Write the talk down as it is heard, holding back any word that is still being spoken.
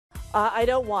I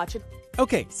don't watch it.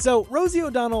 Okay, so Rosie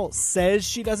O'Donnell says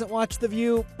she doesn't watch The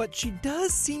View, but she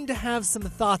does seem to have some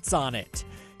thoughts on it.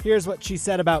 Here's what she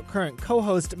said about current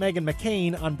co-host Meghan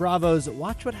McCain on Bravo's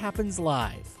Watch What Happens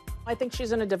Live. I think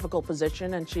she's in a difficult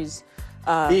position, and she's...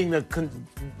 being the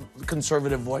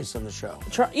conservative voice on the show.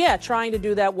 Trying to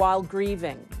do that while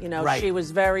grieving. You know, Right. She was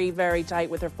very, very tight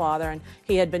with her father, and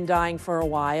he had been dying for a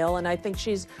while. And I think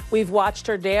we've watched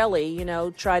her daily, you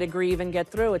know, try to grieve and get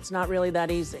through. It's not really that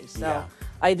easy. So Yeah.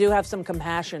 I do have some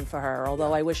compassion for her,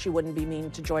 although I wish she wouldn't be mean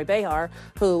to Joy Behar,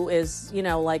 who is, you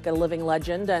know, like a living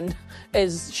legend and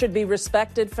should be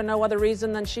respected for no other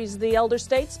reason than she's the elder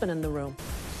statesman in the room.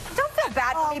 Don't feel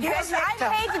bad for me, bitch.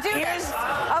 I paid to do this.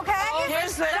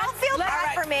 Okay? Don't feel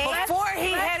bad for me. Before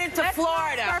he headed to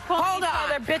Florida, hold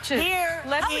on. Julie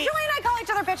and I call each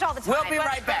other bitch all the time. We'll be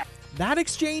right back. That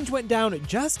exchange went down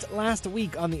just last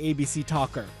week on the ABC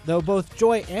Talker, though both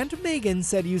Joy and Meghan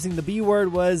said using the B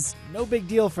word was no big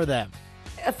deal for them.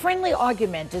 A friendly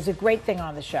argument is a great thing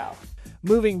on the show.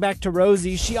 Moving back to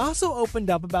Rosie, she also opened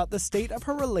up about the state of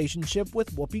her relationship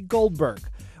with Whoopi Goldberg,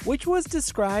 which was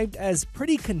described as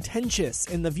pretty contentious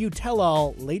in the View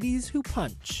tell-all Ladies Who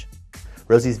Punch.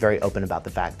 Rosie's very open about the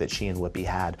fact that she and Whoopi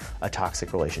had a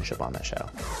toxic relationship on that show.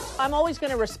 I'm always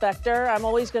going to respect her. I'm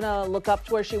always going to look up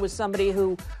to her. She was somebody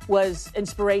who was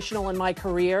inspirational in my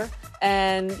career.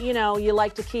 And, you know, you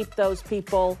like to keep those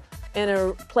people in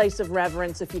a place of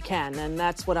reverence if you can. And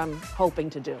that's what I'm hoping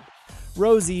to do.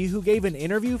 Rosie, who gave an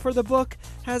interview for the book,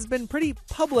 has been pretty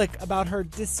public about her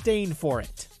disdain for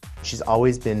it. She's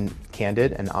always been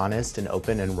candid and honest and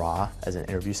open and raw as an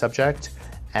interview subject.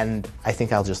 And I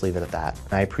think I'll just leave it at that.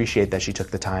 I appreciate that she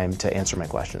took the time to answer my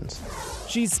questions.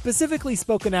 She's specifically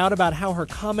spoken out about how her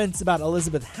comments about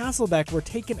Elisabeth Hasselbeck were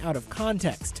taken out of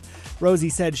context. Rosie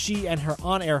said she and her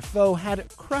on-air foe had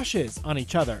crushes on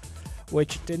each other,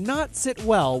 which did not sit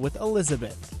well with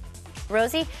Elisabeth.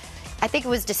 Rosie, I think it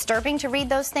was disturbing to read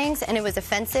those things, and it was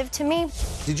offensive to me.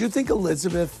 Did you think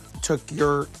Elisabeth took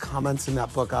your comments in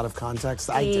that book out of context?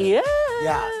 I did.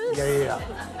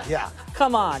 Yeah.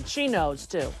 Come on, she knows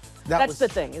too. That's the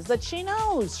thing, is that she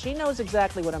knows. She knows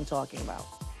exactly what I'm talking about.